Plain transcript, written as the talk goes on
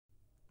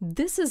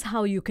This is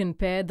how you can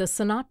pair the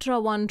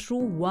CNATRA One True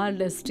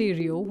Wireless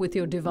Stereo with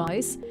your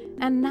device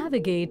and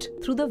navigate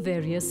through the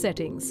various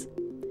settings.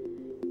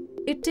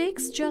 It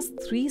takes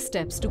just 3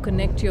 steps to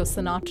connect your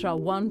CNATRA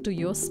One to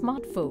your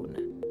smartphone.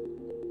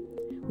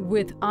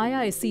 With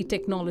IIC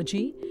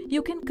technology,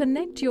 you can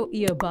connect your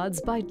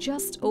earbuds by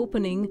just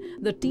opening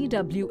the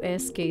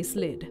TWS case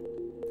lid.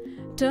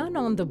 Turn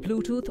on the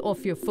Bluetooth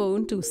of your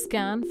phone to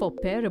scan for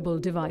pairable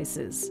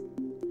devices.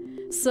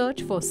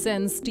 Search for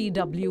Sens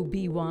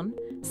TWB1,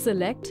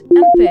 select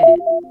and pair.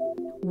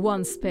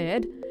 Once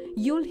paired,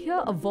 you'll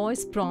hear a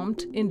voice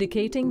prompt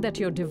indicating that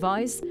your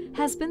device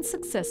has been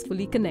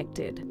successfully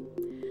connected.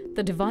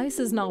 The device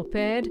is now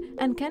paired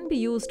and can be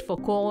used for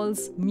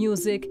calls,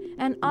 music,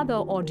 and other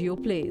audio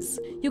plays.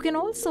 You can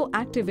also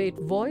activate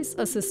Voice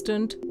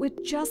Assistant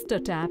with just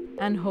a tap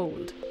and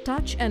hold.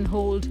 Touch and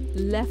hold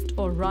left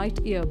or right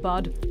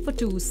earbud for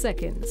 2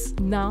 seconds.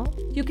 Now,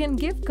 you can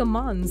give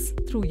commands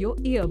through your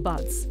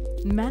earbuds.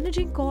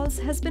 Managing calls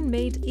has been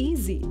made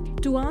easy.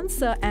 To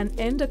answer and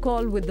end a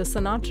call with the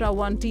CNATRA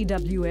One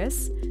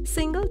TWS,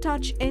 single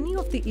touch any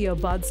of the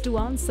earbuds to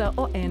answer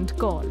or end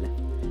call.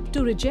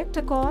 To reject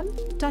a call,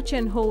 touch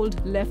and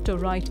hold left or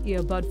right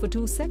earbud for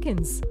 2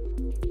 seconds.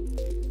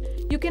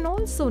 You can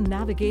also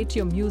navigate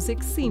your music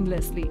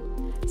seamlessly.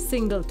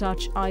 Single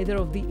touch either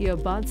of the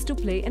earbuds to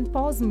play and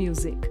pause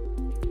music.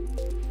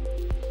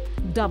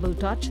 Double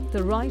touch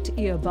the right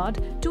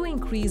earbud to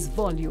increase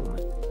volume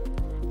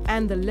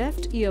and the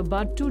left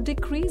earbud to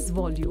decrease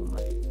volume.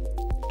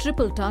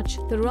 Triple touch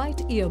the right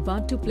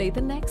earbud to play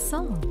the next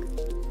song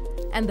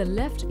and the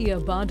left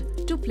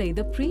earbud to play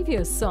the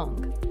previous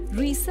song.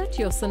 Reset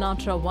your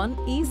CNATRA One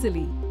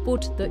easily.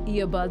 Put the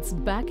earbuds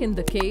back in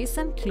the case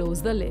and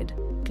close the lid.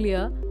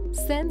 Clear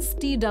Sens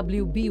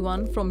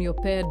TWB1 from your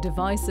paired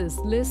devices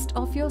list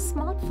of your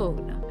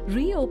smartphone.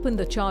 Reopen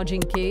the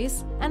charging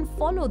case and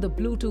follow the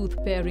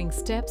Bluetooth pairing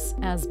steps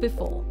as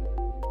before.